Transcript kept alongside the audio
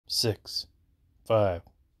6, 5,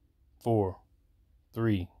 4,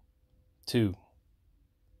 3, 2.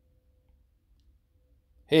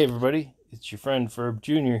 Hey everybody, it's your friend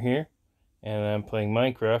FURBjr here, and I'm playing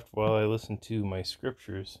Minecraft while I listen to my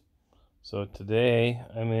scriptures. So today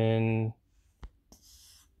I'm in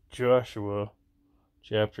Joshua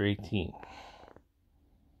chapter 18.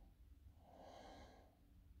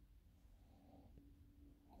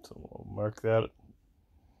 So we'll mark that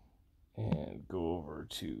and go over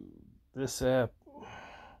to this app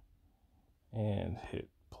and hit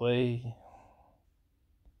play.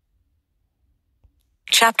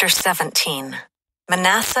 Chapter 17.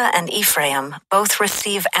 Manasseh and Ephraim both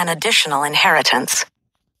receive an additional inheritance.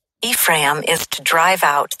 Ephraim is to drive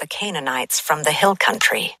out the Canaanites from the hill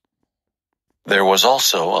country. There was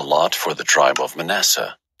also a lot for the tribe of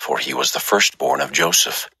Manasseh, for he was the firstborn of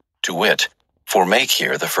Joseph, to wit, for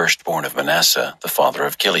Machir the firstborn of Manasseh, the father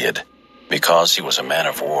of Gilead, because he was a man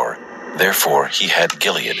of war. Therefore he had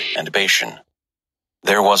Gilead and Bashan.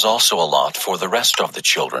 There was also a lot for the rest of the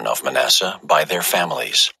children of Manasseh by their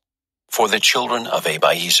families, for the children of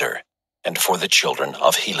Abiezer, and for the children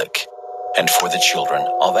of Helek, and for the children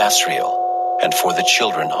of Asriel, and for the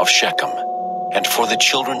children of Shechem, and for the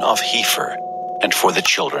children of Hepher, and for the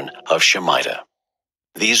children of Shemida.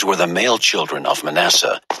 These were the male children of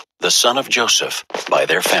Manasseh, the son of Joseph, by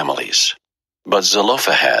their families. But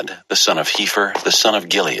Zelophehad, the son of Hepher, the son of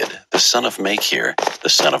Gilead, the son of Machir, the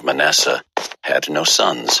son of Manasseh, had no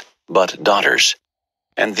sons, but daughters.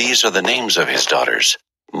 And these are the names of his daughters: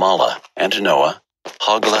 Mahlah and Noah,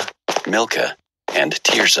 Hoglah, Milcah, and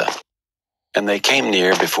Tirzah. And they came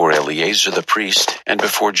near before Eleazar the priest, and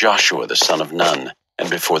before Joshua the son of Nun, and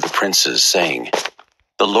before the princes, saying,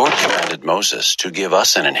 The Lord commanded Moses to give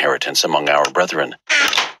us an inheritance among our brethren.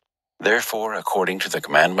 Therefore, according to the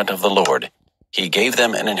commandment of the Lord, he gave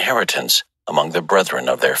them an inheritance among the brethren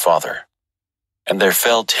of their father. And there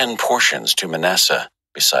fell 10 portions to Manasseh,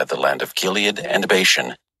 beside the land of Gilead and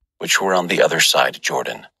Bashan, which were on the other side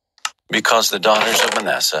Jordan, because the daughters of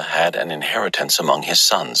Manasseh had an inheritance among his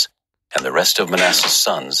sons, and the rest of Manasseh's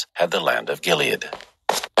sons had the land of Gilead.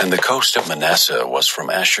 And the coast of Manasseh was from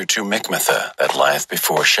Asher to Michmethah, that lieth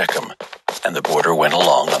before Shechem, and the border went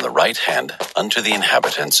along on the right hand unto the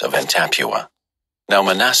inhabitants of En-tappuah. Now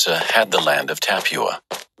Manasseh had the land of Tappuah,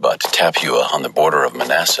 but Tappuah on the border of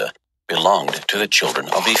Manasseh belonged to the children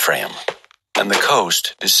of Ephraim. And the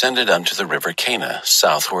coast descended unto the river Cana,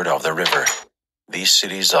 southward of the river. These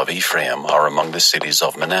cities of Ephraim are among the cities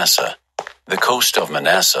of Manasseh. The coast of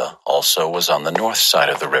Manasseh also was on the north side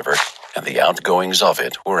of the river, and the outgoings of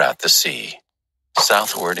it were at the sea.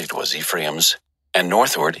 Southward it was Ephraim's, and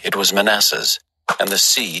northward it was Manasseh's, and the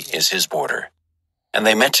sea is his border. And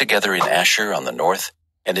they met together in Asher on the north,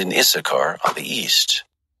 and in Issachar on the east.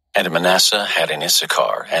 And Manasseh had in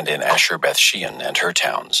Issachar and in Asher Bethshean and her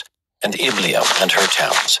towns, and Ibleam and her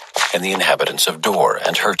towns, and the inhabitants of Dor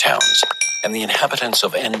and her towns, and the inhabitants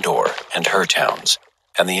of Endor and her towns,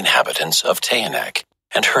 and the inhabitants of Taanach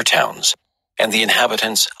and her towns, and the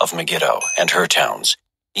inhabitants of Megiddo and her towns,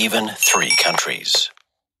 even 3 countries.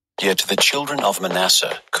 Yet the children of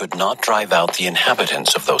Manasseh could not drive out the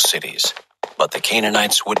inhabitants of those cities, but the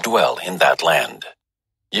Canaanites would dwell in that land.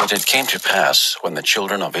 Yet it came to pass, when the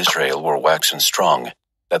children of Israel were waxen strong,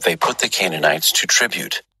 that they put the Canaanites to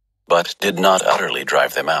tribute, but did not utterly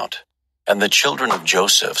drive them out. And the children of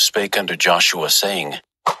Joseph spake unto Joshua, saying,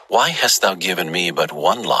 Why hast thou given me but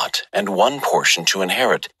one lot and one portion to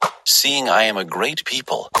inherit, seeing I am a great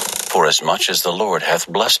people, forasmuch as the Lord hath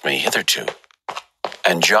blessed me hitherto?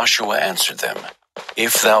 And Joshua answered them,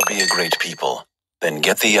 If thou be a great people, then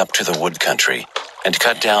get thee up to the wood country, and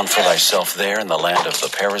cut down for thyself there in the land of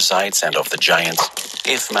the Perizzites and of the giants,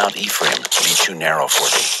 if Mount Ephraim be too narrow for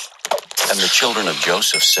thee. And the children of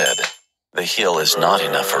Joseph said, The hill is not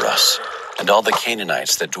enough for us, and all the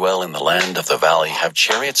Canaanites that dwell in the land of the valley have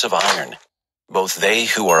chariots of iron, both they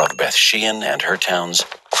who are of Bethshean and her towns,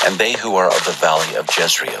 and they who are of the valley of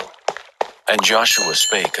Jezreel. And Joshua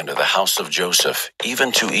spake unto the house of Joseph,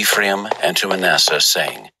 even to Ephraim and to Manasseh,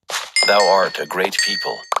 saying, Thou art a great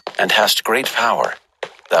people, and hast great power.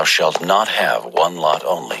 Thou shalt not have one lot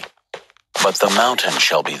only. But the mountain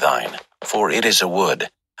shall be thine, for it is a wood,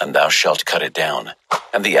 and thou shalt cut it down,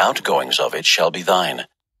 and the outgoings of it shall be thine.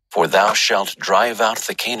 For thou shalt drive out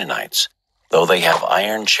the Canaanites, though they have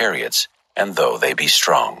iron chariots, and though they be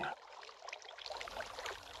strong.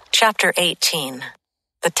 Chapter 18.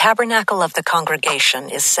 The tabernacle of the congregation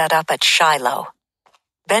is set up at Shiloh.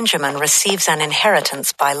 Benjamin receives an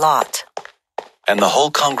inheritance by lot. And the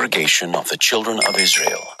whole congregation of the children of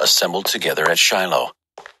Israel assembled together at Shiloh.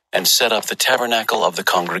 and set up the tabernacle of the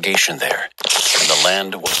congregation there, and the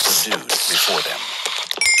land was subdued before them.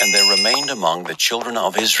 And there remained among the children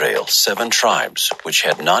of Israel 7 tribes, which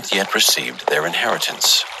had not yet received their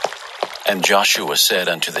inheritance. And Joshua said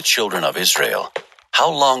unto the children of Israel, How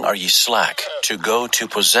long are ye slack to go to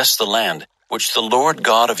possess the land which the Lord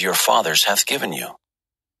God of your fathers hath given you?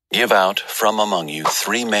 Give out from among you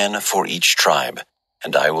 3 men for each tribe,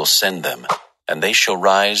 and I will send them, and they shall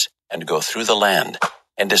rise and go through the land,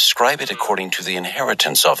 and describe it according to the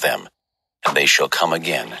inheritance of them, and they shall come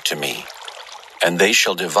again to me. And they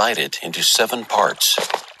shall divide it into 7 parts.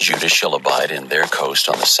 Judah shall abide in their coast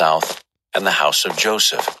on the south, and the house of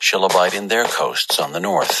Joseph shall abide in their coasts on the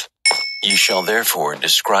north. Ye shall therefore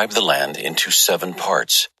describe the land into 7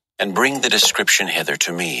 parts, and bring the description hither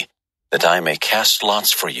to me, that I may cast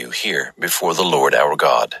lots for you here before the Lord our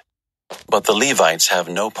God. But the Levites have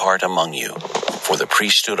no part among you, for the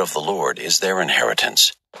priesthood of the Lord is their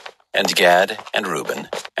inheritance. And Gad and Reuben,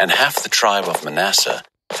 and half the tribe of Manasseh,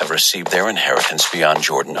 have received their inheritance beyond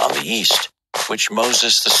Jordan on the east, which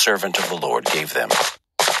Moses the servant of the Lord gave them.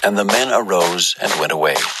 And the men arose and went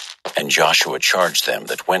away, and Joshua charged them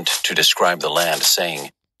that went to describe the land,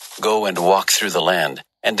 saying, Go and walk through the land,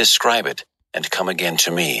 and describe it, and come again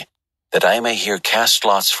to me, that I may here cast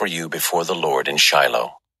lots for you before the Lord in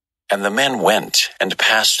Shiloh. And the men went and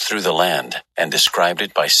passed through the land, and described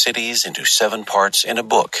it by cities into 7 parts in a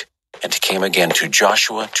book, and came again to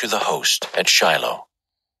Joshua to the host at Shiloh.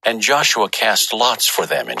 And Joshua cast lots for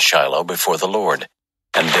them in Shiloh before the Lord,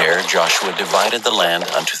 and there Joshua divided the land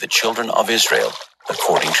unto the children of Israel,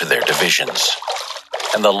 according to their divisions.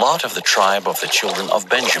 And the lot of the tribe of the children of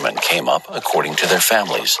Benjamin came up according to their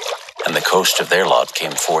families, and the coast of their lot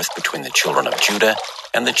came forth between the children of Judah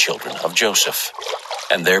and the children of Joseph.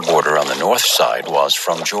 And their border on the north side was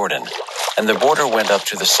from Jordan, and the border went up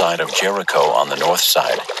to the side of Jericho on the north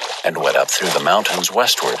side, and went up through the mountains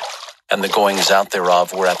westward, and the goings out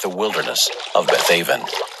thereof were at the wilderness of Bethaven.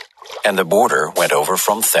 And the border went over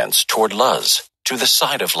from thence toward Luz, to the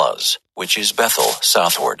side of Luz, which is Bethel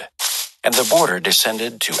southward. And the border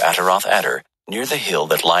descended to Ataroth Adar, near the hill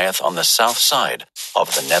that lieth on the south side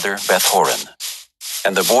of the nether Bethhoron.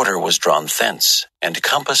 And the border was drawn thence, and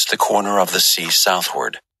compassed the corner of the sea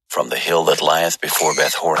southward, from the hill that lieth before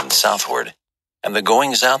Bethhoron southward. And the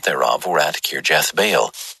goings out thereof were at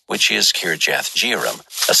Kirjath-baal, which is Kirjath-jearim,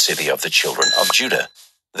 a city of the children of Judah.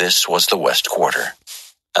 This was the west quarter.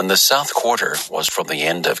 And the south quarter was from the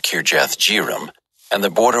end of Kirjath-jearim, and the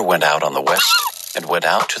border went out on the west, and went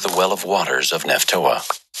out to the well of waters of Nephtoah.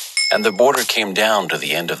 And the border came down to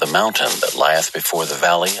the end of the mountain that lieth before the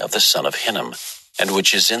valley of the son of Hinnom, and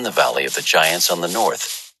which is in the valley of the giants on the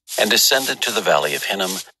north, and descended to the valley of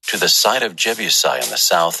Hinnom, to the side of Jebusi on the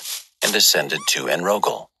south, and descended to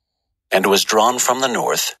Enrogel, and was drawn from the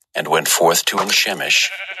north, and went forth to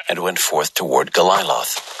Enshemish, and went forth toward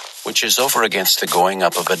Galiloth, which is over against the going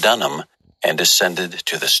up of Adullam, and descended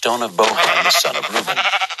to the stone of Bohan the son of Reuben,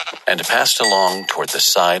 and passed along toward the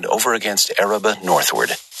side over against Arabah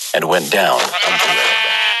northward, and went down unto Arabah.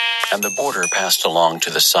 And the border passed along to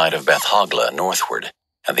the side of Beth-hoglah northward,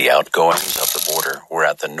 and the outgoings of the border were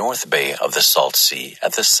at the north bay of the Salt Sea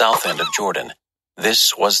at the south end of Jordan.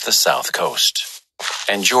 This was the south coast.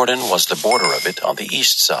 And Jordan was the border of it on the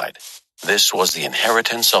east side. This was the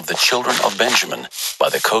inheritance of the children of Benjamin, by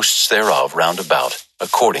the coasts thereof round about,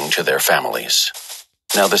 according to their families.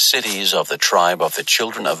 Now the cities of the tribe of the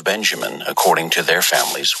children of Benjamin, according to their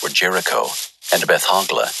families, were Jericho, and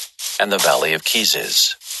Beth-hoglah, and the valley of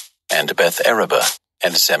Keziz, and Beth-arabah,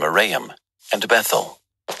 and Zemaraim, and Bethel,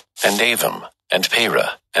 and Avim, and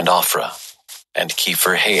Perah, and Ophrah, and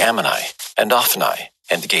Kepher-haammonai, and Ophni,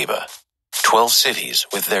 and Geba, 12 cities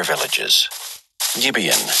with their villages,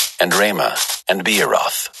 Gibeon, and Ramah, and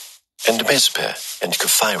Beeroth, and Mizpeh, and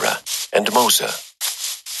Kephirah, and Moza,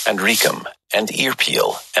 and Rechem, and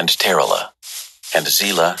Irpeel, and Terelah, and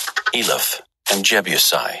Zelah, Eleph, and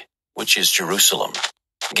Jebusi, which is Jerusalem,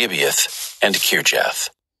 Gibeath, and Kirjath,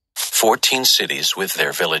 14 cities with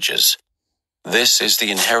their villages. This is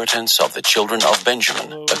the inheritance of the children of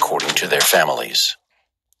Benjamin, according to their families.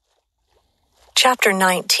 Chapter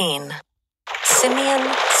 19.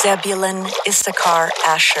 Simeon, Zebulun, Issachar,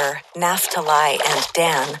 Asher, Naphtali, and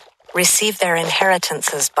Dan received their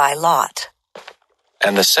inheritances by lot.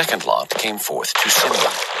 And the second lot came forth to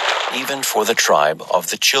Simeon, even for the tribe of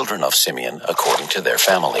the children of Simeon, according to their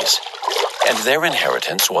families. And their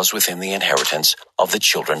inheritance was within the inheritance of the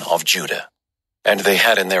children of Judah. And they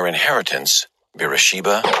had in their inheritance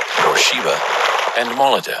Beersheba, Beersheba, and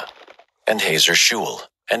Moladah, and Hazer-Shual,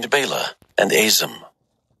 and Bela, and Azim,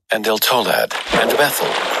 and Eltolad, and Bethel,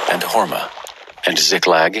 and Hormah, and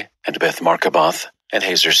Ziklag, and Beth-Markaboth, and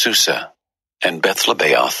Hazer-Susa, and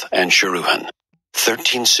Beth-Lebaoth, and Sheruhan,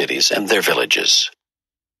 13 cities and their villages.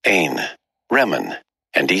 Ain, Rimmon,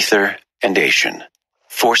 and Ether, and Ashan,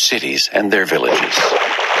 4 cities and their villages.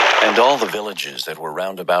 And all the villages that were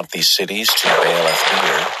round about these cities to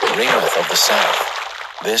Baalath-beer, Ramoth of the south.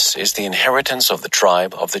 This is the inheritance of the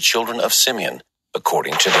tribe of the children of Simeon,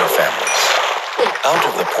 according to their families. Out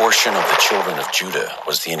of the portion of the children of Judah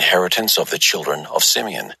was the inheritance of the children of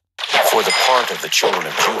Simeon. For the part of the children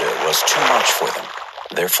of Judah was too much for them.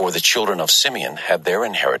 Therefore the children of Simeon had their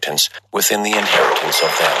inheritance within the inheritance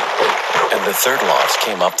of them. And the third lot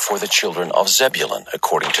came up for the children of Zebulun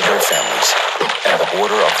according to their families. And the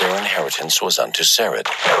border of their inheritance was unto Sarid.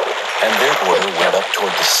 And their border went up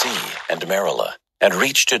toward the sea and Marilah, and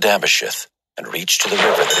reached to Dabasheth, and reached to the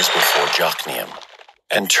river that is before Jokneam,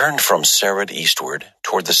 and turned from Sarid eastward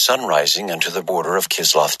toward the sun rising unto the border of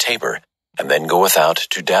Kisloth-Tabor, and then goeth out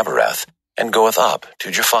to Daberath, and goeth up to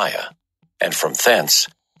Japhiah, and from thence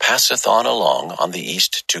passeth on along on the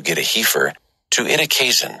east to Gittahepher, to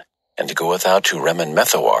Iddakazin, and goeth out to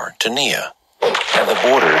Remon-Methawar, to Neah. And the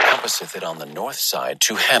border compasseth it on the north side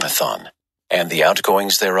to Hanathon, and the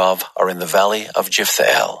outgoings thereof are in the valley of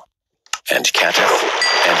Jiphthahel, and Katteth,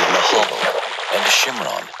 and Nahalal, and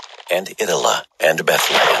Shimron, and Idalah, and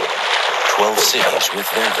Bethlehem, 12 cities with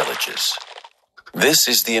their villages. This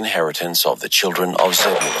is the inheritance of the children of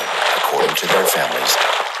Zebulun, according to their families,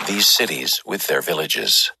 these cities with their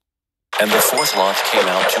villages. And the fourth lot came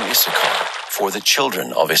out to Issachar, for the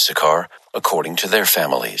children of Issachar, according to their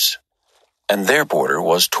families. And their border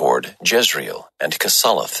was toward Jezreel, and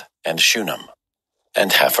Casaloth, and Shunem,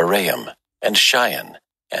 and Hapharaim, and Shion,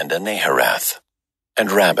 and Anaharath, and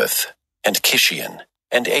Rabbath, and Kishion,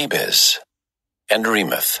 and Abez, and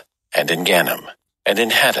Remoth, and in Ganim, and in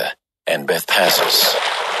Hattah, and Bethpazzes.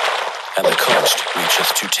 And the coast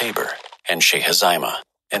reacheth to Tabor, and Shehazimah,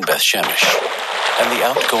 and Bethshemesh. And the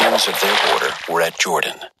outgoings of their border were at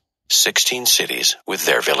Jordan, 16 cities with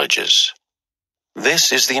their villages.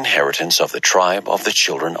 This is the inheritance of the tribe of the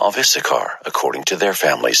children of Issachar, according to their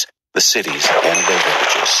families, the cities and their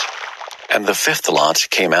villages. And the fifth lot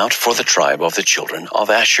came out for the tribe of the children of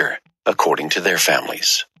Asher, according to their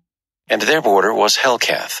families. And their border was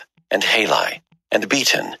Helkath, and Halai, and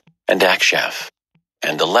Beton, and Akshaph,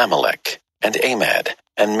 and Elamelech, and Amad,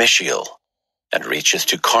 and Mishiel, and reacheth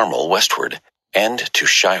to Carmel westward, and to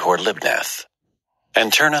Shihor-Libnath,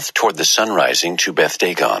 and turneth toward the sun rising to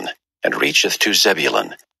Beth-Dagon, and reacheth to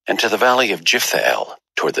Zebulun, and to the valley of Jiphthahel,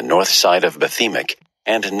 toward the north side of Bethemech,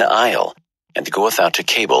 and Naail, and goeth out to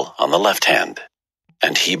Cable on the left hand,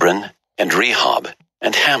 and Hebron, and Rehob,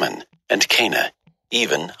 and Hammon, and Cana,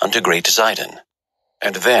 even unto great Zidon.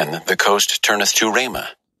 And then the coast turneth to Ramah,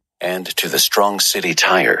 and to the strong city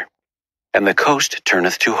Tyre. And the coast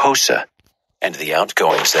turneth to Hosa, and the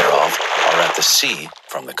outgoings thereof are at the sea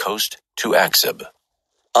from the coast to Akzib.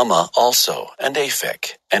 Ummah also, and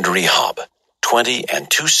Aphek, and Rehob,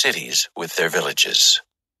 22 cities with their villages.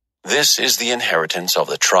 This is the inheritance of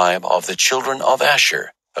the tribe of the children of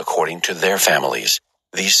Asher, according to their families,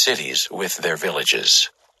 these cities with their villages.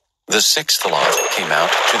 The sixth lot came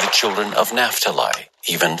out to the children of Naphtali,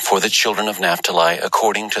 even for the children of Naphtali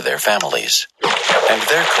according to their families. And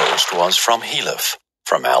their coast was from Heleph,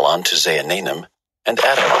 from Allon to Zaananim, and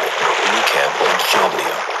Adamai, Nekeb, and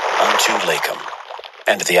Jabneel, unto Lakum.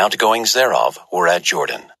 And the outgoings thereof were at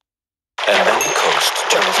Jordan. And then the coast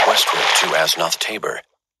turneth westward to Aznoth-Tabor,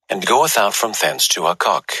 and goeth out from thence to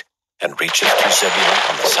Akok, and reacheth to Zebulun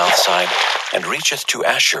on the south side, and reacheth to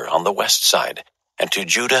Asher on the west side, and to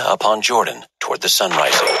Judah upon Jordan toward the sun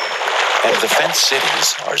rising. And the fenced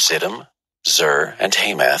cities are Ziddim, Zer, and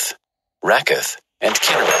Hamath, Rakkath, and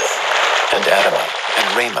Kinnereth, and Adamah,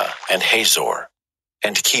 and Ramah, and Hazor,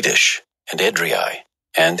 and Kedesh, and Edrei,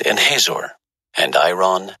 and Enhazor, and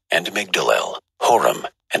Iron, and Migdalel, Horem,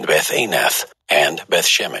 and Beth-Anath, and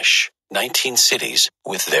Beth-Shemesh, 19 cities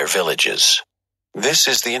with their villages. This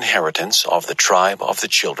is the inheritance of the tribe of the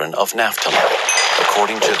children of Naphtali,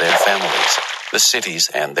 according to their families, the cities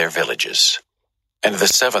and their villages. And the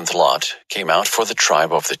seventh lot came out for the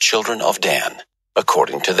tribe of the children of Dan,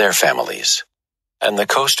 according to their families. And the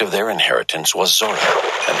coast of their inheritance was Zorah,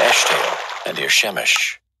 and Eshtaol, and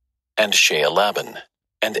Irshemesh, and Shealaban,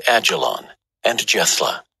 and Ajalon, and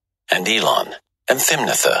Jethlah, and Elon, and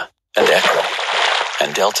Thimnathah, and Ekron,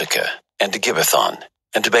 and Deltakah, and Gibbethon,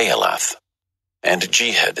 and Baalath, and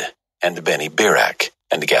Jehud, and Beni-Berak,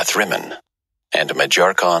 and Gath-Rimmon, and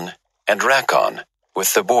Majarkon, and Rakkon,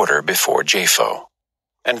 with the border before Japho.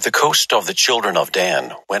 And the coast of the children of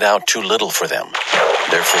Dan went out too little for them.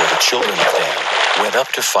 Therefore the children of Dan went up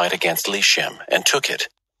to fight against Leshem, and took it,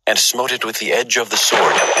 and smote it with the edge of the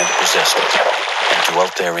sword, and possessed it, and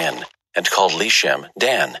dwelt therein, and called Leshem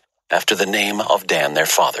Dan, after the name of Dan their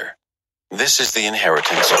father. This is the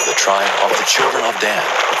inheritance of the tribe of the children of Dan,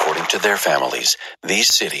 according to their families, these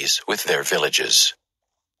cities with their villages.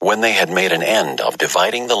 When they had made an end of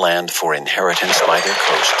dividing the land for inheritance by their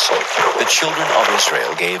coasts, the children of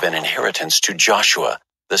Israel gave an inheritance to Joshua,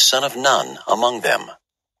 the son of Nun, among them.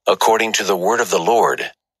 According to the word of the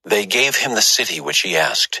Lord, they gave him the city which he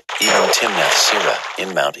asked, even Timnath-Serah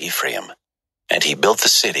in Mount Ephraim. And he built the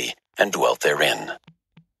city and dwelt therein.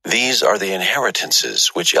 These are the inheritances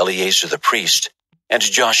which Eleazar the priest, and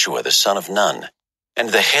Joshua the son of Nun, and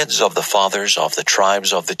the heads of the fathers of the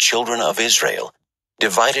tribes of the children of Israel,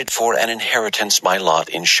 divided for an inheritance by lot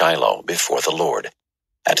in Shiloh before the Lord,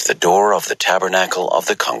 at the door of the tabernacle of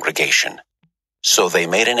the congregation. So they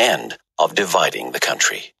made an end of dividing the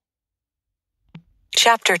country.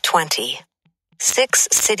 Chapter 20. 6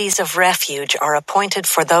 cities of refuge are appointed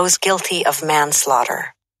for those guilty of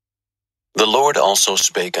manslaughter. The Lord also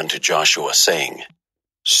spake unto Joshua, saying,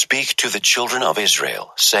 Speak to the children of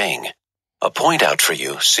Israel, saying, Appoint out for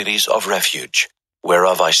you cities of refuge,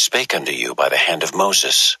 whereof I spake unto you by the hand of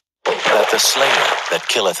Moses, that the slayer that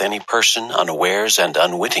killeth any person unawares and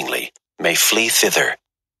unwittingly may flee thither,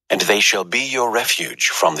 and they shall be your refuge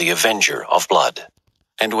from the avenger of blood.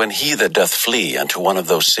 And when he that doth flee unto one of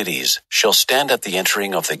those cities shall stand at the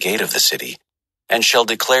entering of the gate of the city, and shall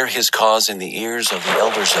declare his cause in the ears of the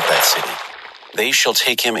elders of that city, they shall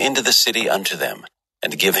take him into the city unto them,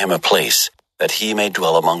 and give him a place, that he may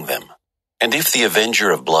dwell among them. And if the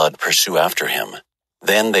avenger of blood pursue after him,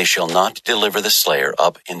 then they shall not deliver the slayer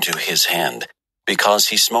up into his hand, because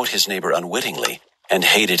he smote his neighbor unwittingly, and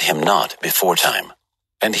hated him not beforetime.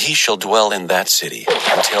 And he shall dwell in that city,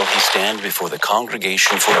 until he stand before the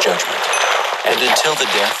congregation for judgment, and until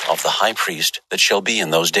the death of the high priest that shall be in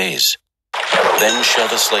those days. Then shall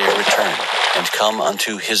the slayer return, and come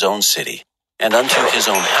unto his own city, and unto his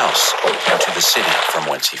own house, and to the city from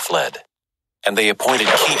whence he fled. And they appointed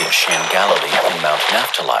Kedesh in Galilee in Mount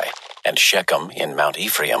Naphtali, and Shechem in Mount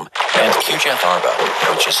Ephraim, and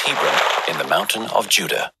Kirjath-arba, which is Hebron, in the mountain of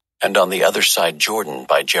Judah. And on the other side Jordan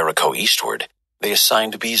by Jericho eastward, they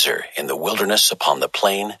assigned Bezer in the wilderness upon the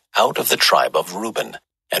plain, out of the tribe of Reuben,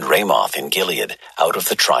 and Ramoth in Gilead, out of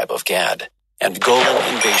the tribe of Gad, and Golan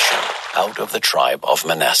in Bashan, out of the tribe of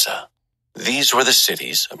Manasseh. These were the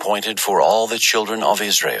cities appointed for all the children of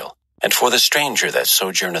Israel, and for the stranger that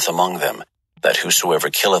sojourneth among them, that whosoever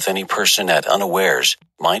killeth any person at unawares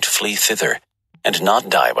might flee thither, and not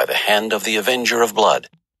die by the hand of the avenger of blood,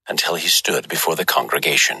 until he stood before the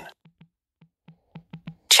congregation.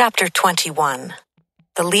 Chapter 21.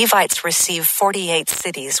 The Levites receive 48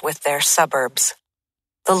 cities with their suburbs.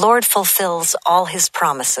 The Lord fulfills all his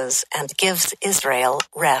promises and gives Israel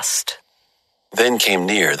rest. Then came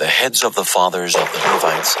near the heads of the fathers of the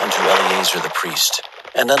Levites unto Eleazar the priest,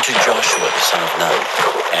 and unto Joshua the son of Nun,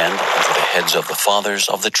 and unto the heads of the fathers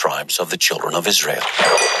of the tribes of the children of Israel.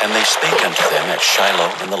 And they spake unto them at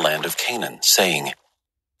Shiloh in the land of Canaan, saying,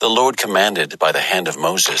 The Lord commanded by the hand of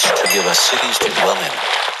Moses to give us cities to dwell in,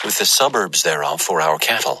 with the suburbs thereof for our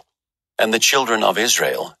cattle. And the children of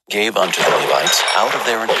Israel gave unto the Levites out of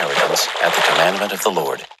their inheritance at the commandment of the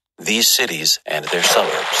Lord these cities and their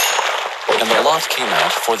suburbs. And the lot came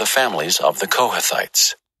out for the families of the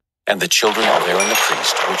Kohathites. And the children of Aaron the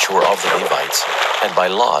priest, which were of the Levites, had by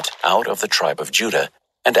lot out of the tribe of Judah,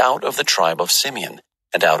 and out of the tribe of Simeon,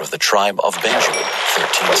 and out of the tribe of Benjamin,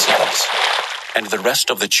 13 cities. And the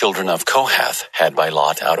rest of the children of Kohath had by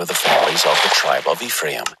lot out of the families of the tribe of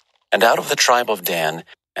Ephraim, and out of the tribe of Dan,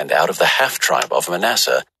 and out of the half-tribe of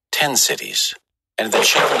Manasseh, 10 cities. And the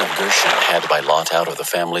children of Gershon had by lot out of the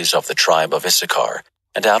families of the tribe of Issachar,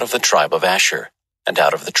 and out of the tribe of Asher, and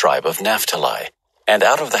out of the tribe of Naphtali, and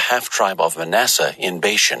out of the half-tribe of Manasseh in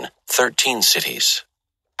Bashan, 13 cities.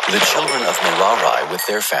 The children of Merari with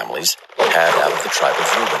their families had out of the tribe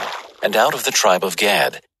of Reuben, and out of the tribe of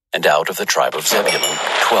Gad, and out of the tribe of Zebulun,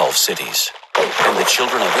 12 cities. And the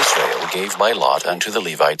children of Israel gave by lot unto the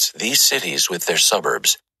Levites these cities with their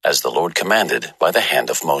suburbs, as the Lord commanded by the hand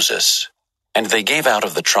of Moses. And they gave out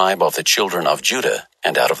of the tribe of the children of Judah,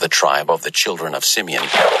 and out of the tribe of the children of Simeon,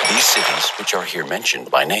 these cities which are here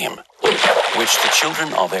mentioned by name, which the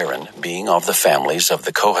children of Aaron, being of the families of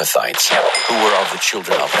the Kohathites, who were of the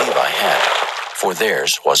children of Levi, had, for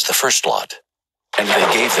theirs was the first lot. And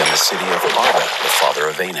they gave them the city of Arba, the father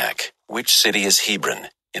of Anak, which city is Hebron,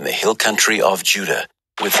 in the hill country of Judah,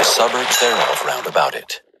 with the suburbs thereof round about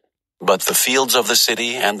it. But the fields of the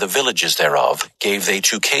city and the villages thereof gave they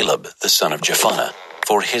to Caleb the son of Jephunneh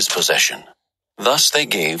for his possession. Thus they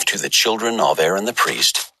gave to the children of Aaron the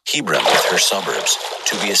priest Hebron with her suburbs,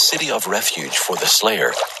 to be a city of refuge for the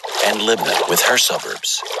slayer, and Libnah with her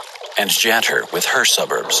suburbs, and Jatir with her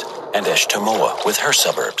suburbs, and Eshtemoa with her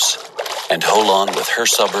suburbs, and Holon with her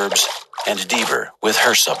suburbs, and Debir with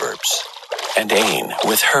her suburbs, and Ain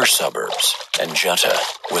with her suburbs, and Juttah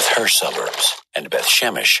with her suburbs, and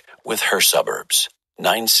Bethshemesh with her suburbs,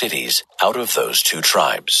 9 cities out of those 2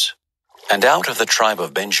 tribes. And out of the tribe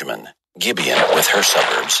of Benjamin, Gibeon with her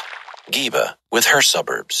suburbs, Geba with her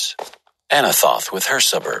suburbs, Anathoth with her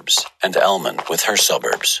suburbs, and Almon with her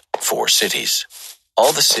suburbs, 4 cities.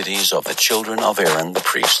 All the cities of the children of Aaron the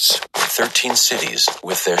priests were 13 cities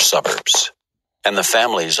with their suburbs. And the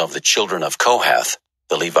families of the children of Kohath,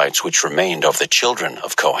 the Levites which remained of the children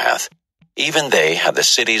of Kohath, even they had the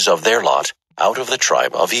cities of their lot out of the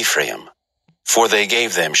tribe of Ephraim. For they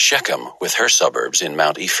gave them Shechem with her suburbs in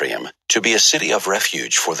Mount Ephraim, to be a city of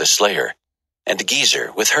refuge for the slayer, and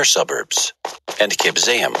Gezer with her suburbs, and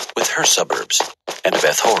Kibzaim with her suburbs, and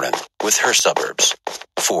Beth-horon with her suburbs,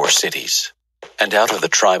 4 cities. And out of the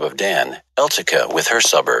tribe of Dan, Eltekeh with her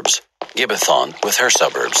suburbs, Gibbethon with her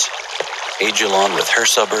suburbs, Ajalon with her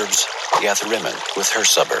suburbs, Gathrimmon with her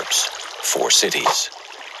suburbs, 4 cities.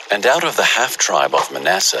 And out of the half-tribe of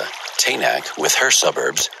Manasseh, Tanakh with her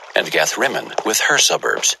suburbs, and Gathrimmon with her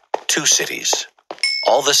suburbs, 2 cities.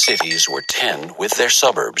 All the cities were 10 with their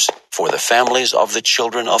suburbs, for the families of the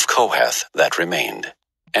children of Kohath that remained.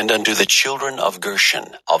 And unto the children of Gershon,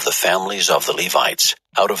 of the families of the Levites,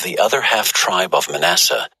 out of the other half-tribe of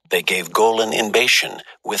Manasseh, they gave Golan in Bashan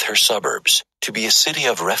with her suburbs, to be a city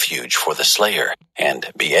of refuge for the slayer, and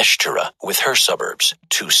Beeshterah with her suburbs,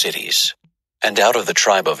 2 cities. And out of the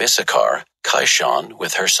tribe of Issachar, Kishon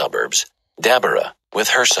with her suburbs, Dabarah with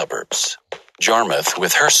her suburbs, Jarmuth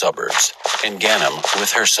with her suburbs, and Ganim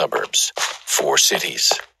with her suburbs, 4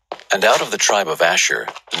 cities. And out of the tribe of Asher,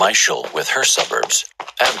 Mishal with her suburbs,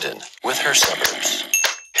 Abdon with her suburbs,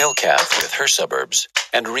 Helkath with her suburbs,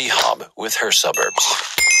 and Rehob with her suburbs,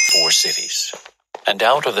 4 cities. And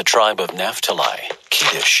out of the tribe of Naphtali,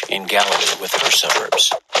 Kedesh in Galilee with her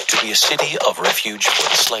suburbs, to be a city of refuge for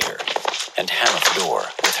the slayer, and Hamath-dor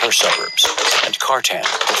with her suburbs, and Kartan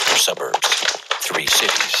with her suburbs, 3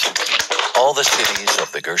 cities. All the cities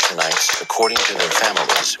of the Gershonites, according to their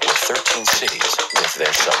families, were 13 cities with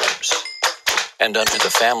their suburbs. And unto the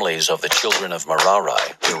families of the children of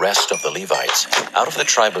Merari, the rest of the Levites, out of the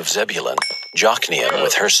tribe of Zebulun, Jokneam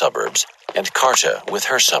with her suburbs, and Karta with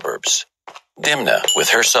her suburbs, Dimnah with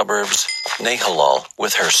her suburbs, Nahalal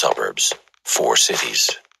with her suburbs, 4 cities.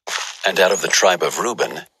 And out of the tribe of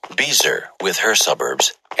Reuben, Bezer with her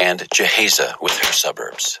suburbs, and Jehaza with her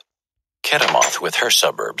suburbs, Kedemoth with her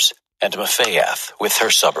suburbs, and Mephaeth with her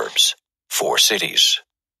suburbs, 4 cities.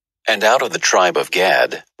 And out of the tribe of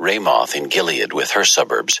Gad, Ramoth in Gilead with her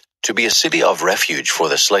suburbs, to be a city of refuge for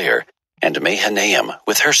the slayer, and Mahanaim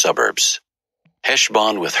with her suburbs,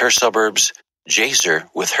 Heshbon with her suburbs, Jazer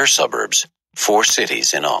with her suburbs, 4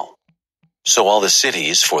 cities in all. So all the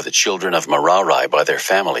cities for the children of Merari by their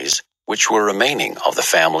families, which were remaining of the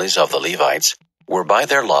families of the Levites, were by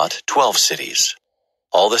their lot 12 cities.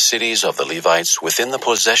 All the cities of the Levites within the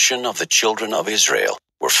possession of the children of Israel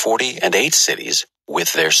were 48 cities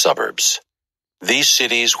with their suburbs. These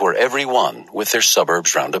cities were every one with their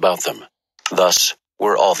suburbs round about them. Thus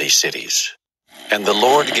were all these cities. And the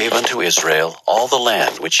Lord gave unto Israel all the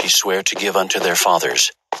land which he sware to give unto their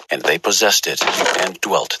fathers, and they possessed it, and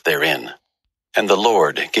dwelt therein. And the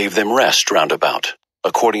Lord gave them rest round about,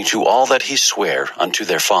 according to all that he sware unto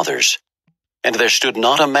their fathers. And there stood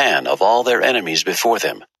not a man of all their enemies before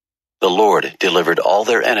them. The Lord delivered all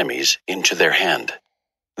their enemies into their hand.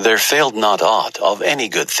 There failed not aught of any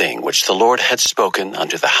good thing which the Lord had spoken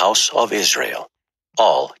unto the house of Israel.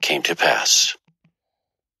 All came to pass.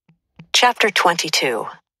 Chapter 22.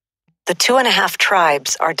 The 2.5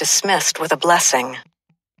 tribes are dismissed with a blessing.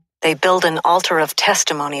 They build an altar of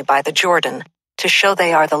testimony by the Jordan to show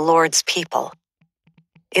they are the Lord's people.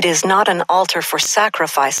 It is not an altar for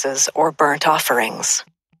sacrifices or burnt offerings.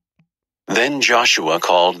 Then Joshua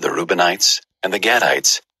called the Reubenites, and the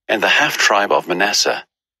Gadites, and the half-tribe of Manasseh,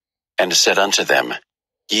 and said unto them,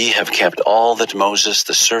 Ye have kept all that Moses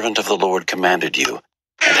the servant of the Lord commanded you,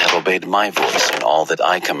 and have obeyed my voice in all that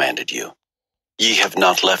I commanded you. Ye have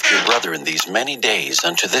not left your brethren these many days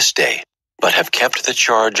unto this day, but have kept the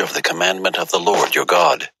charge of the commandment of the Lord your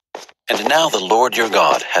God. And now the Lord your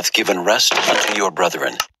God hath given rest unto your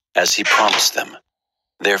brethren, as he promised them.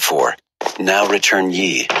 Therefore, now return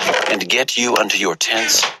ye, and get you unto your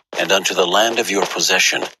tents, and unto the land of your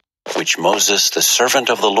possession, which Moses the servant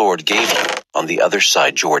of the Lord gave you on the other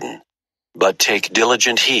side Jordan. But take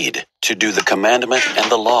diligent heed to do the commandment and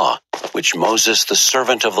the law, which Moses the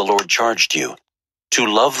servant of the Lord charged you, to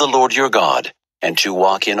love the Lord your God, and to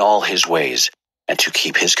walk in all his ways, and to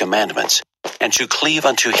keep his commandments, and to cleave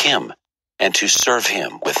unto him, and to serve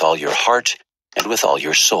him with all your heart and with all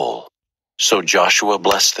your soul. So Joshua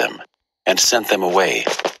blessed them, and sent them away,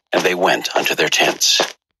 and they went unto their tents.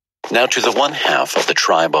 Now to the one half of the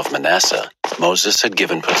tribe of Manasseh Moses had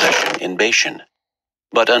given possession in Bashan.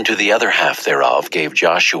 But unto the other half thereof gave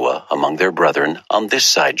Joshua among their brethren on this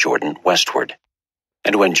side Jordan westward.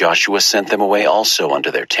 And when Joshua sent them away also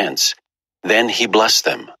unto their tents, then he blessed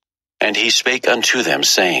them. And he spake unto them,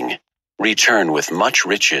 saying, Return with much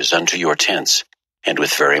riches unto your tents, and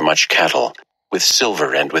with very much cattle, with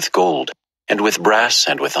silver and with gold, and with brass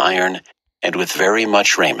and with iron, and with very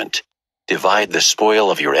much raiment. Divide the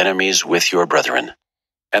spoil of your enemies with your brethren.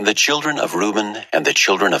 And the children of Reuben and the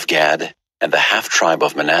children of Gad and the half-tribe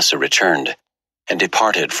of Manasseh returned, and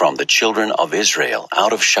departed from the children of Israel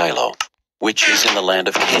out of Shiloh, which is in the land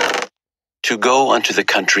of Canaan, to go unto the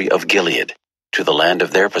country of Gilead, to the land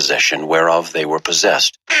of their possession whereof they were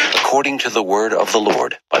possessed, according to the word of the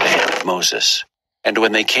Lord by the hand of Moses. And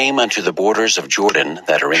when they came unto the borders of Jordan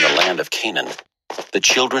that are in the land of Canaan, the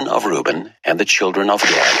children of Reuben and the children of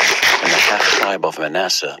Gad and the half-tribe of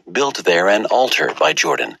Manasseh built there an altar by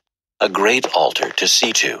Jordan, a great altar to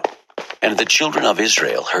see to. And the children of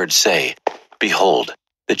Israel heard say, Behold,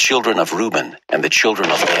 the children of Reuben and the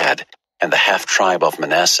children of Gad and the half-tribe of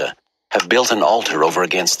Manasseh have built an altar over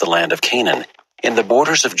against the land of Canaan, in the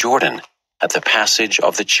borders of Jordan, at the passage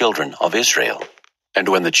of the children of Israel. And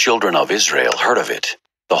when the children of Israel heard of it,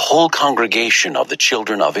 the whole congregation of the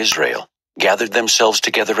children of Israel gathered themselves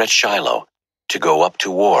together at Shiloh, to go up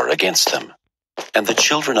to war against them. And the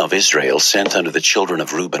children of Israel sent unto the children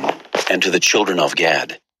of Reuben, and to the children of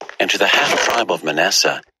Gad, and to the half-tribe of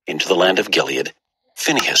Manasseh, into the land of Gilead,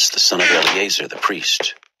 Phinehas the son of Eleazar the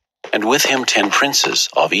priest. And with him 10 princes,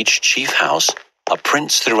 of each chief house, a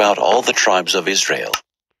prince throughout all the tribes of Israel.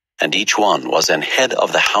 And each one was an head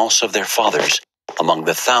of the house of their fathers, among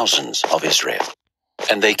the thousands of Israel.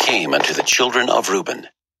 And they came unto the children of Reuben,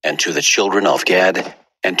 and to the children of Gad,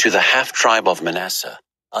 and to the half-tribe of Manasseh,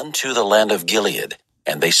 unto the land of Gilead,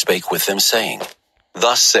 and they spake with them, saying,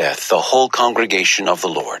 Thus saith the whole congregation of the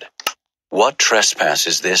Lord, What trespass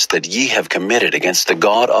is this that ye have committed against the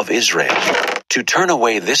God of Israel, to turn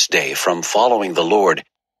away this day from following the Lord,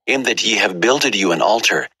 in that ye have builded you an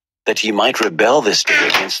altar, that ye might rebel this day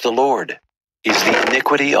against the Lord? Is the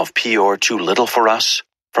iniquity of Peor too little for us,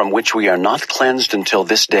 from which we are not cleansed until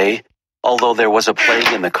this day, although there was a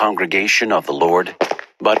plague in the congregation of the Lord,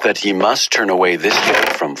 but that ye must turn away this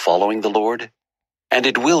day from following the Lord? And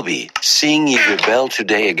it will be, seeing ye rebel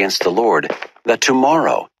today against the Lord, that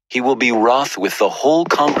tomorrow he will be wroth with the whole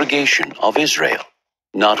congregation of Israel.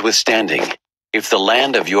 Notwithstanding, if the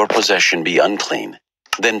land of your possession be unclean,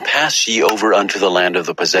 then pass ye over unto the land of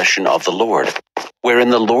the possession of the Lord, wherein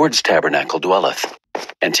the Lord's tabernacle dwelleth,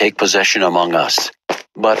 and take possession among us.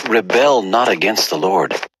 But rebel not against the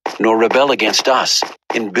Lord, nor rebel against us,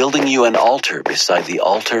 in building you an altar beside the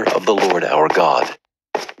altar of the Lord our God.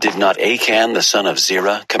 Did not Achan the son of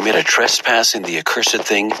Zerah commit a trespass in the accursed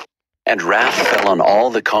thing, and wrath fell on all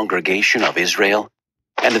the congregation of Israel?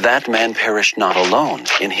 And that man perished not alone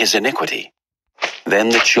in his iniquity. Then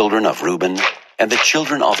the children of Reuben and the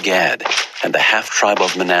children of Gad and the half-tribe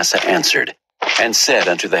of Manasseh answered, and said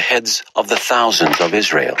unto the heads of the thousands of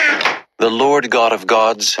Israel, The Lord God of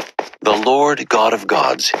gods, the Lord God of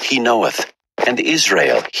gods, he knoweth, and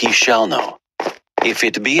Israel he shall know. If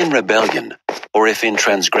it be in rebellion, or if in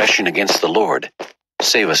transgression against the Lord,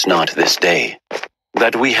 save us not this day,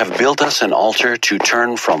 that we have built us an altar to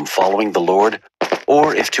turn from following the Lord,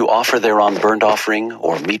 or if to offer thereon burnt offering,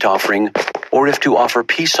 or meat offering, or if to offer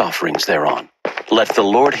peace offerings thereon. Let the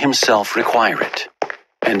Lord himself require it.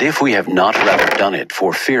 And if we have not rather done it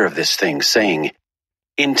for fear of this thing, saying,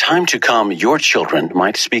 In time to come your children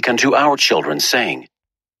might speak unto our children, saying,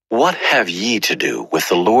 What have ye to do with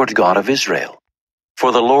the Lord God of Israel?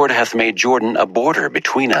 For the Lord hath made Jordan a border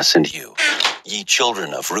between us and you. Ye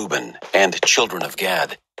children of Reuben and children of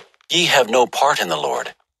Gad, ye have no part in the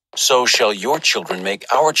Lord. So shall your children make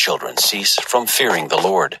our children cease from fearing the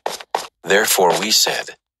Lord. Therefore we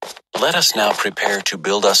said, Let us now prepare to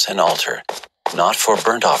build us an altar, not for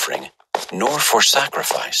burnt offering, nor for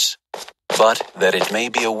sacrifice, but that it may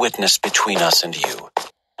be a witness between us and you,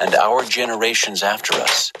 and our generations after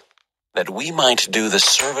us, that we might do the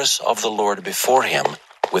service of the Lord before him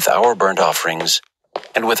with our burnt offerings,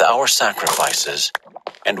 and with our sacrifices,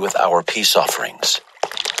 and with our peace offerings,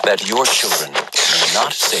 that your children may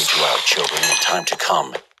not say to our children in time to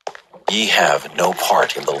come, ye have no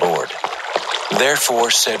part in the Lord.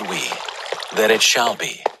 Therefore said we, that it shall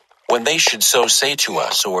be, when they should so say to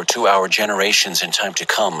us or to our generations in time to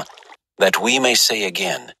come, that we may say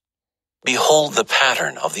again, Behold the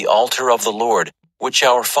pattern of the altar of the Lord, which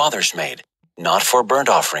our fathers made, not for burnt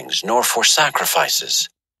offerings nor for sacrifices,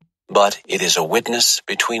 but it is a witness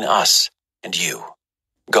between us and you.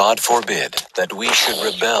 God forbid that we should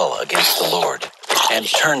rebel against the Lord, and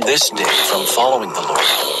turn this day from following the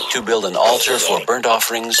Lord, to build an altar for burnt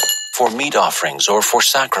offerings, for meat offerings, or for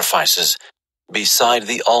sacrifices, beside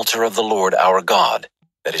the altar of the Lord our God,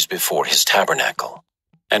 that is before his tabernacle.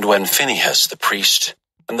 And when Phinehas the priest,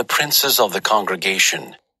 and the princes of the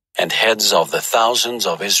congregation, and heads of the thousands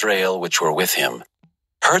of Israel which were with him,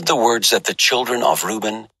 heard the words that the children of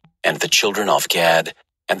Reuben, and the children of Gad,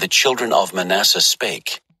 and the children of Manasseh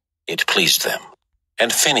spake, it pleased them.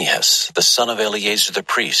 And Phinehas, the son of Eleazar the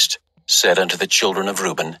priest, said unto the children of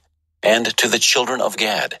Reuben, and to the children of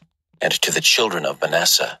Gad, and to the children of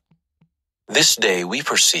Manasseh, This day we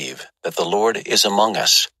perceive that the Lord is among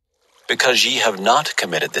us, because ye have not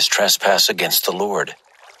committed this trespass against the Lord.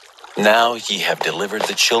 Now ye have delivered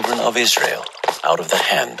the children of Israel out of the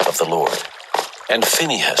hand of the Lord. And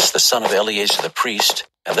Phinehas, the son of Eleazar the priest,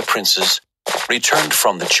 and the princes, returned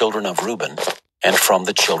from the children of Reuben, and from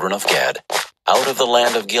the children of Gad, out of the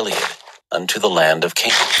land of Gilead, unto the land of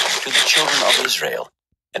Canaan, to the children of Israel,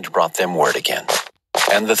 and brought them word again.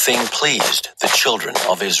 And the thing pleased the children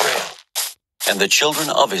of Israel. And the children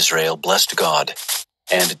of Israel blessed God,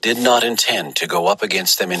 and did not intend to go up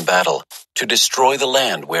against them in battle, to destroy the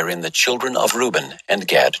land wherein the children of Reuben and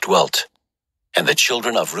Gad dwelt. And the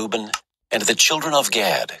children of Reuben and the children of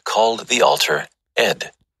Gad called the altar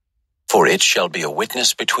Ed, for it shall be a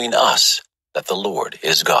witness between us that the Lord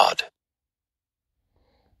is God.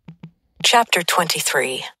 Chapter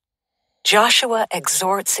 23. Joshua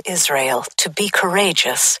exhorts Israel to be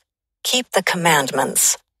courageous, keep the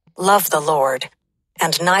commandments, love the Lord,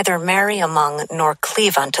 and neither marry among nor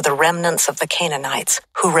cleave unto the remnants of the Canaanites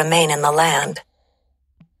who remain in the land.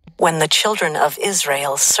 When the children of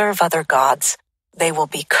Israel serve other gods, they will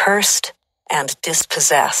be cursed and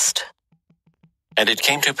dispossessed. And it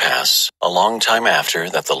came to pass, a long time after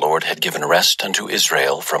that the Lord had given rest unto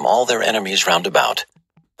Israel from all their enemies round about,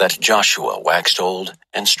 that Joshua waxed old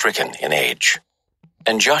and stricken in age.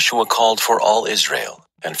 And Joshua called for all Israel,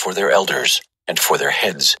 and for their elders, and for their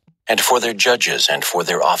heads, and for their judges, and for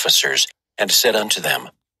their officers, and said unto them,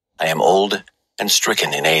 I am old and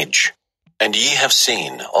stricken in age. And ye have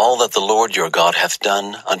seen all that the Lord your God hath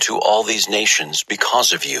done unto all these nations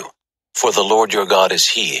because of you. For the Lord your God is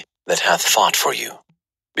he that hath fought for you.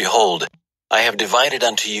 Behold, I have divided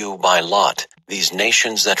unto you by lot these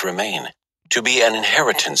nations that remain, to be an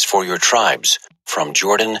inheritance for your tribes, from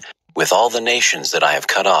Jordan, with all the nations that I have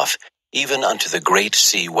cut off, even unto the great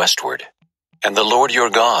sea westward. And the Lord your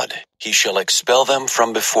God, he shall expel them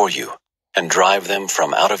from before you, and drive them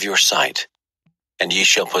from out of your sight. And ye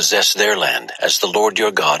shall possess their land, as the Lord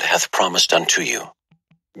your God hath promised unto you.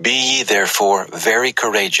 Be ye therefore very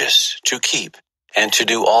courageous to keep, and to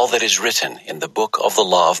do all that is written in the book of the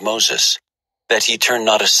law of Moses, that ye turn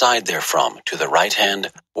not aside therefrom to the right hand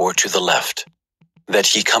or to the left,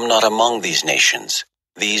 that ye come not among these nations,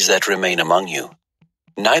 these that remain among you,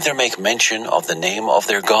 neither make mention of the name of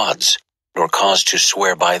their gods, nor cause to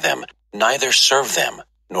swear by them, neither serve them,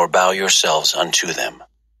 nor bow yourselves unto them.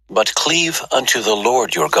 But cleave unto the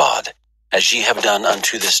Lord your God, as ye have done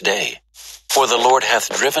unto this day. For the Lord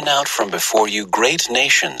hath driven out from before you great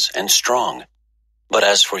nations and strong. But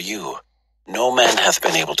as for you, no man hath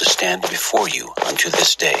been able to stand before you unto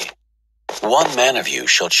this day. One man of you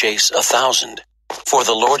shall chase 1,000. For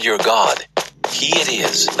the Lord your God, he it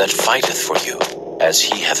is that fighteth for you, as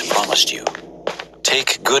he hath promised you.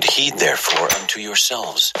 Take good heed therefore unto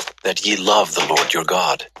yourselves, that ye love the Lord your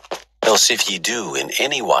God. Else if ye do in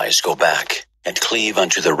any wise go back, and cleave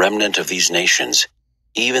unto the remnant of these nations,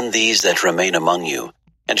 even these that remain among you,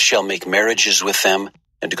 and shall make marriages with them,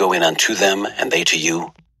 and go in unto them, and they to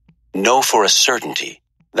you, know for a certainty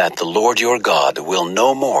that the Lord your God will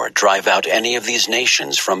no more drive out any of these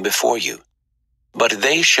nations from before you. But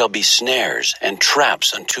they shall be snares and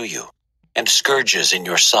traps unto you, and scourges in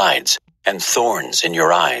your sides, and thorns in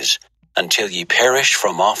your eyes, until ye perish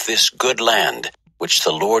from off this good land, which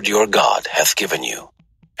the Lord your God hath given you.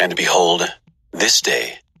 And behold, this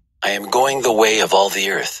day I am going the way of all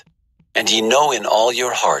the earth, and ye know in all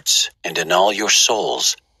your hearts and in all your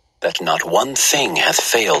souls that not one thing hath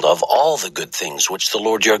failed of all the good things which the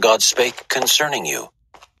Lord your God spake concerning you.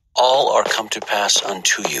 All are come to pass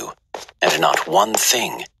unto you, and not one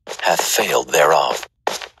thing hath failed thereof.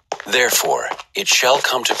 Therefore it shall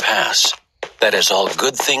come to pass, that as all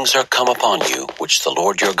good things are come upon you, which the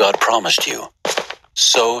Lord your God promised you,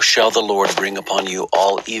 so shall the Lord bring upon you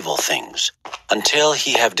all evil things, until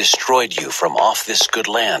he have destroyed you from off this good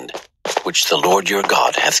land, which the Lord your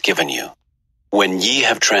God hath given you. When ye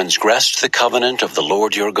have transgressed the covenant of the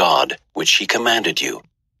Lord your God, which he commanded you,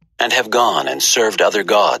 and have gone and served other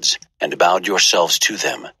gods, and bowed yourselves to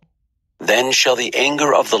them, then shall the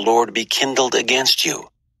anger of the Lord be kindled against you,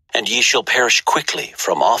 and ye shall perish quickly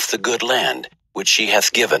from off the good land which he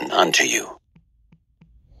hath given unto you.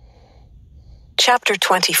 Chapter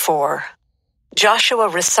 24. Joshua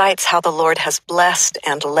recites how the Lord has blessed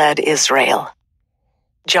and led Israel.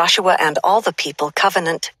 Joshua and all the people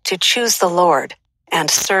covenant to choose the Lord and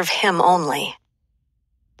serve him only.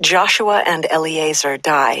 Joshua and Eleazar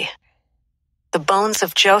die. The bones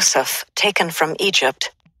of Joseph, taken from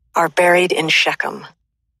Egypt, are buried in Shechem.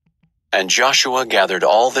 And Joshua gathered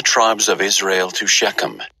all the tribes of Israel to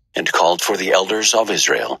Shechem, and called for the elders of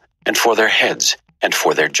Israel, and for their heads, and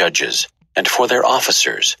for their judges, and for their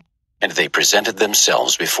officers, and they presented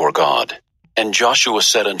themselves before God. And Joshua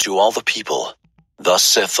said unto all the people, Thus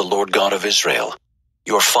saith the Lord God of Israel,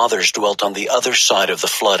 Your fathers dwelt on the other side of the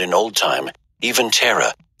flood in old time, even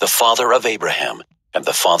Terah, the father of Abraham, and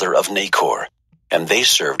the father of Nachor, and they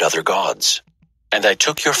served other gods. And I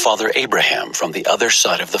took your father Abraham from the other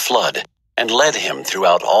side of the flood, and led him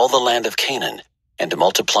throughout all the land of Canaan, and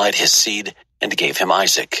multiplied his seed, and gave him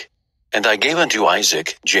Isaac. And I gave unto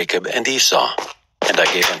Isaac Jacob and Esau, and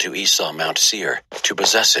I gave unto Esau Mount Seir, to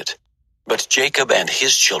possess it. But Jacob and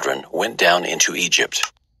his children went down into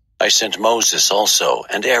Egypt. I sent Moses also,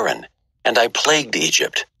 and Aaron, and I plagued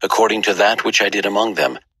Egypt, according to that which I did among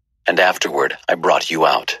them, and afterward I brought you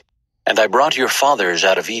out. And I brought your fathers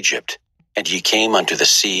out of Egypt, and ye came unto the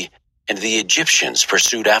sea, and the Egyptians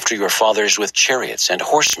pursued after your fathers with chariots and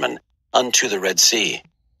horsemen unto the Red Sea.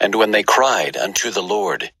 And when they cried unto the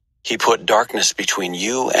Lord, he put darkness between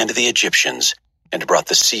you and the Egyptians, and brought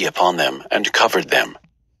the sea upon them, and covered them.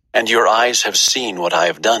 And your eyes have seen what I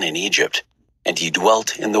have done in Egypt, and ye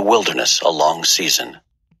dwelt in the wilderness a long season.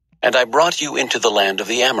 And I brought you into the land of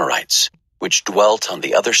the Amorites, which dwelt on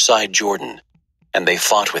the other side Jordan, and they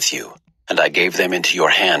fought with you, and I gave them into your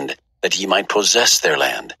hand, that ye might possess their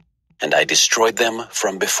land, and I destroyed them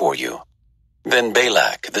from before you. Then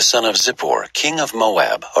Balak, the son of Zippor, king of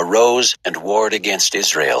Moab, arose and warred against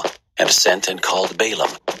Israel, and sent and called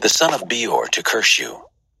Balaam, the son of Beor, to curse you.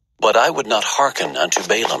 But I would not hearken unto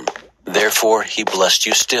Balaam, therefore he blessed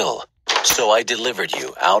you still. So I delivered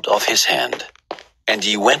you out of his hand. And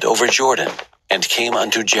ye went over Jordan, and came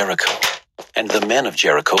unto Jericho. And the men of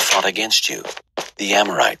Jericho fought against you, the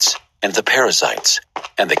Amorites, and the Perizzites,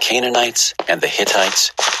 and the Canaanites, and the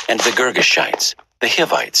Hittites, and the Girgashites, the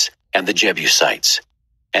Hivites, and the Jebusites.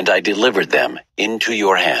 And I delivered them into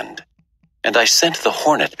your hand. And I sent the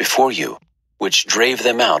hornet before you, which drave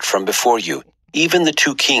them out from before you, even the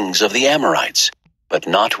 2 kings of the Amorites, but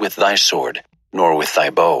not with thy sword, nor with thy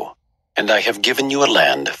bow. And I have given you a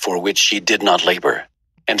land for which ye did not labor,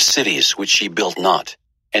 and cities which ye built not,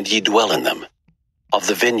 and ye dwell in them. Of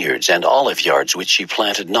the vineyards and olive yards which ye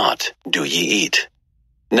planted not, do ye eat.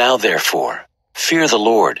 Now therefore, fear the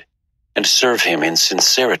Lord, and serve him in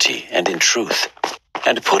sincerity and in truth,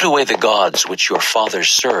 and put away the gods which your fathers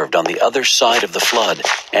served on the other side of the flood,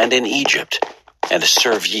 and in Egypt, and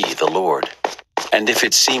serve ye the Lord. And if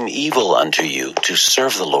it seem evil unto you to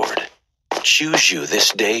serve the Lord, choose you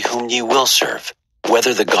this day whom ye will serve,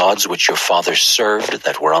 whether the gods which your fathers served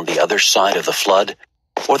that were on the other side of the flood,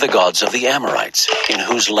 or the gods of the Amorites, in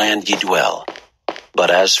whose land ye dwell.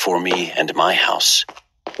 But as for me and my house,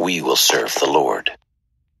 we will serve the Lord.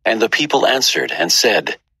 And the people answered and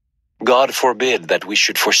said, God forbid that we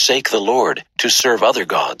should forsake the Lord to serve other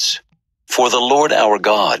gods. For the Lord our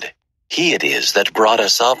God, he it is that brought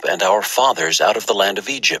us up and our fathers out of the land of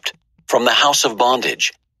Egypt, from the house of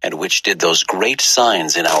bondage, and which did those great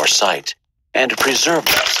signs in our sight, and preserved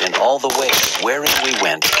us in all the ways wherein we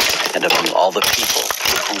went, and among all the people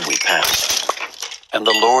with whom we passed. And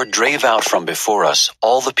the Lord drave out from before us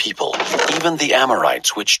all the people, even the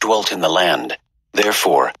Amorites which dwelt in the land.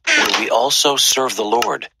 Therefore will we also serve the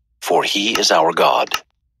Lord, for he is our God.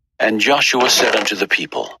 And Joshua said unto the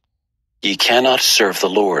people, Ye cannot serve the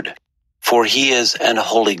Lord, for he is an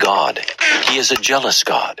holy God. He is a jealous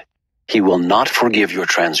God. He will not forgive your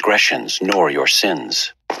transgressions nor your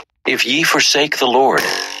sins. If ye forsake the Lord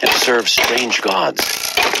and serve strange gods,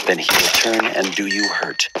 then he will turn and do you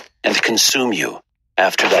hurt, and consume you,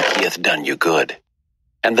 after that he hath done you good.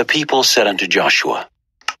 And the people said unto Joshua,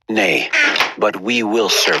 Nay, but we will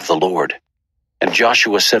serve the Lord. And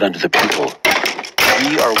Joshua said unto the people,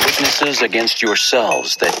 ye are witnesses against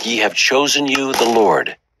yourselves that ye have chosen you the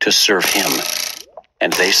Lord to serve him.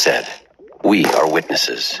 And they said, We are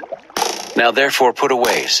witnesses. Now therefore put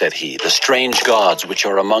away, said he, the strange gods which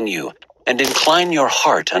are among you, and incline your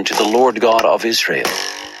heart unto the Lord God of Israel.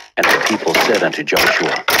 And the people said unto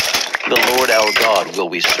Joshua, The Lord our God will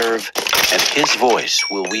we serve, and his voice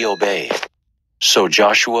will we obey. So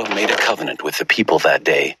Joshua made a covenant with the people that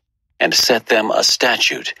day, and set them a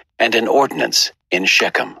statute and an ordinance in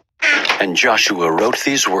Shechem. And Joshua wrote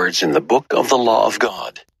these words in the book of the law of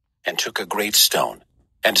God, and took a great stone,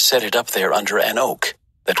 and set it up there under an oak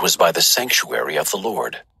that was by the sanctuary of the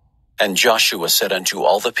Lord. And Joshua said unto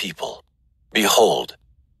all the people, Behold,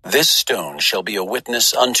 this stone shall be a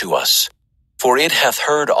witness unto us, for it hath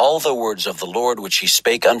heard all the words of the Lord which he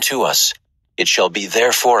spake unto us. It shall be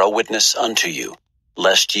therefore a witness unto you,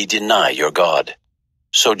 lest ye deny your God.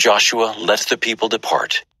 So Joshua let the people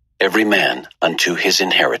depart, every man unto his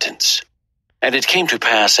inheritance. And it came to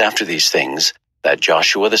pass after these things, that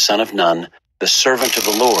Joshua the son of Nun, the servant of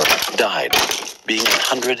the Lord, died, being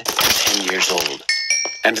 110 years old.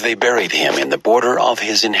 And they buried him in the border of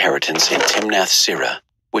his inheritance in Timnath-Serah,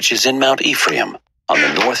 which is in Mount Ephraim, on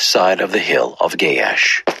the north side of the hill of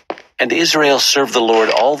Gaash. And Israel served the Lord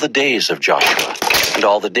all the days of Joshua, and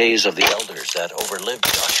all the days of the elders that overlived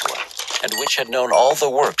Joshua, and which had known all the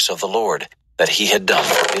works of the Lord that he had done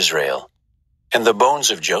for Israel. And the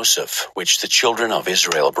bones of Joseph, which the children of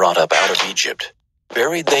Israel brought up out of Egypt,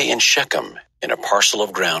 buried they in Shechem, in a parcel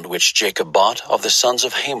of ground which Jacob bought of the sons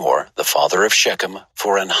of Hamor, the father of Shechem,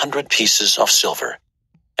 for 100 pieces of silver.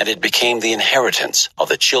 And it became the inheritance of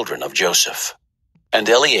the children of Joseph. And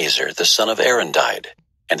Eleazar the son of Aaron died,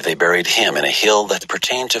 and they buried him in a hill that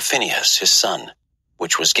pertained to Phinehas his son,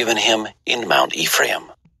 which was given him in Mount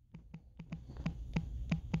Ephraim.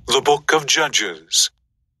 The Book of Judges.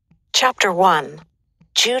 Chapter 1.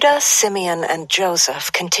 Judah, Simeon, and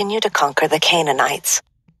Joseph continue to conquer the Canaanites.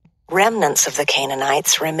 Remnants of the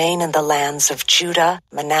Canaanites remain in the lands of Judah,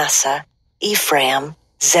 Manasseh, Ephraim,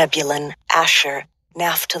 Zebulun, Asher,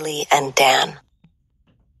 Naphtali, and Dan.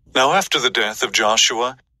 Now after the death of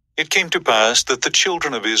Joshua, it came to pass that the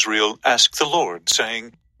children of Israel asked the Lord,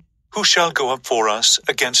 saying, Who shall go up for us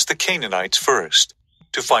against the Canaanites first,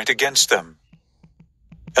 to fight against them?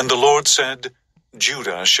 And the Lord said,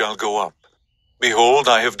 Judah shall go up. Behold,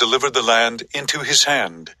 I have delivered the land into his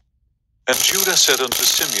hand. And Judah said unto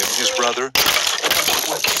Simeon his brother, Come up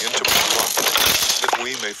with me into my lot, that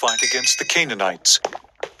we may fight against the Canaanites.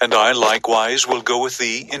 And I likewise will go with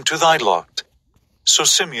thee into thy lot. So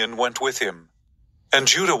Simeon went with him. And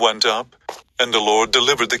Judah went up, and the Lord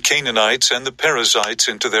delivered the Canaanites and the Perizzites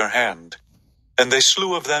into their hand. And they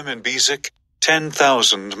slew of them in Bezek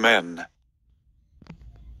 10,000 men.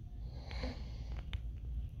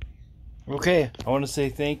 Okay, I want to say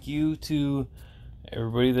thank you to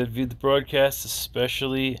everybody that viewed the broadcast,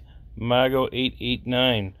 especially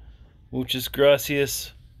Mago889. Muchas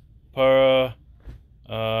gracias para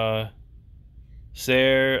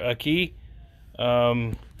ser aquí.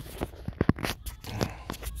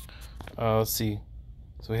 Let's see.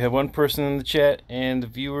 So we have one person in the chat, and the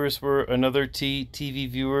viewers were another TV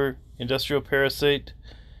viewer, Industrial Parasite.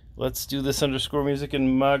 Let's do this _ music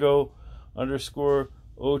and Mago _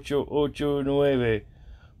 889.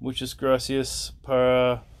 Muchas gracias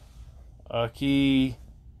para aquí.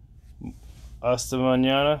 Hasta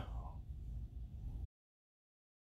mañana.